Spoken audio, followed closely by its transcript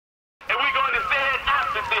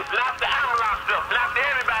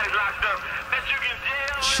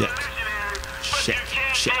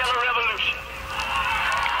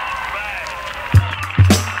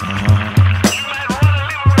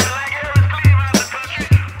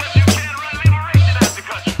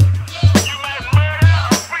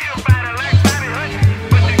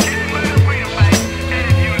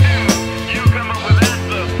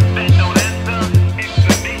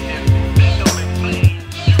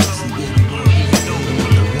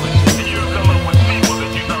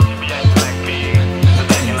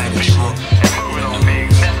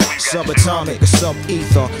stomach, a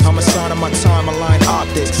sub-ether. I'm a sign of my time, align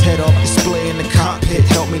optics. Head up display in the cockpit,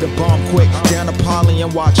 help me to bomb quick. Down to Poly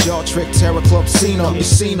and watch y'all trick Terror Club Cena. You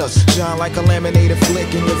seen us, shine like a laminated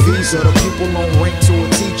flick in your visa. The people on rank to a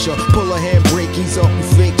teacher. Pull a handbrake, ease up, you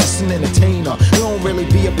fake, just an entertainer. You don't really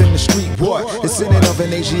be up in the street, what? It's in it of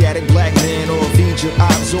an Asiatic black man or a Vija. I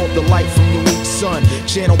absorb the light from your weak sun,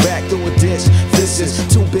 channel back through a disc. This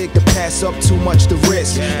is too big to pass up, too much to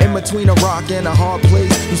risk. In between a rock and a hard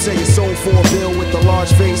place, you say you're sold for a bill with a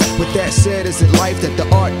large face. With that said, is it life that the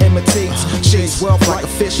art imitates? Chase wealth like a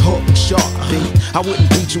fish hook and shark bait. I wouldn't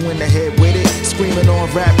beat you in the head with it, screaming on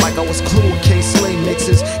rap like I was Clue with K-Slay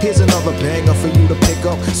mixes. Here's another banger for you to pick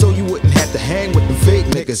up, so you wouldn't have to hang with the fake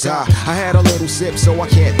niggas. I had a little sip, so I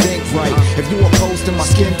can't think right. If you opposed to my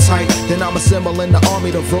skin tight, then I'm assembling the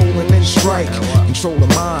army to roll and then strike. Control the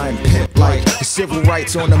mind, pimp like the civil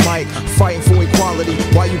rights on the mic, fighting for equality.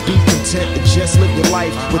 Why you be content to just live your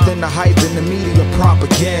life within the hype and the media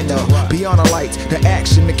propaganda? Beyond the lights, the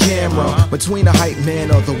action, the camera, between the hype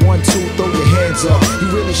man or the 1-2, throw your hands up. You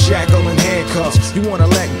really shackled in handcuffs. You wanna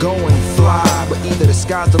let go and fly, but either the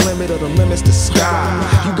sky's the limit or the limit's the sky.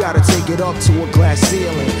 You gotta take it up to a glass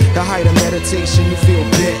ceiling. The height of meditation, you feel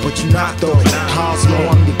bit, but you're not though. Oslo,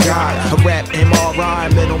 I'm your guide. A rap MRI,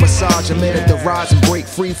 mental massage, a minute to rise and break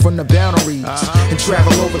free from the boundaries and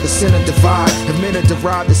travel over the center divide. A minute to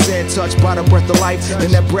ride the sand touched by the breath of life,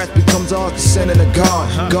 then that breath becomes ours, descending to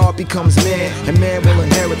God. God becomes man, and man will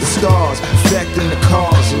inherit the stars, affecting the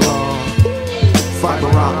cause of love. Fiber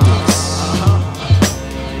optics.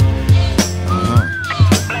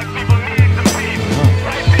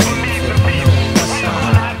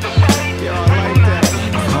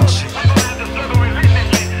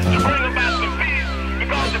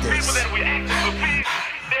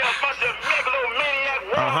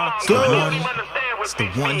 It's the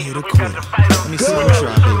one hit or quit. Let me see you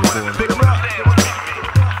try, baby boy.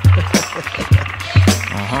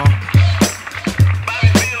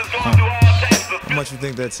 How much you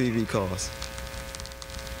think that TV costs?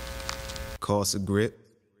 Costs a grip.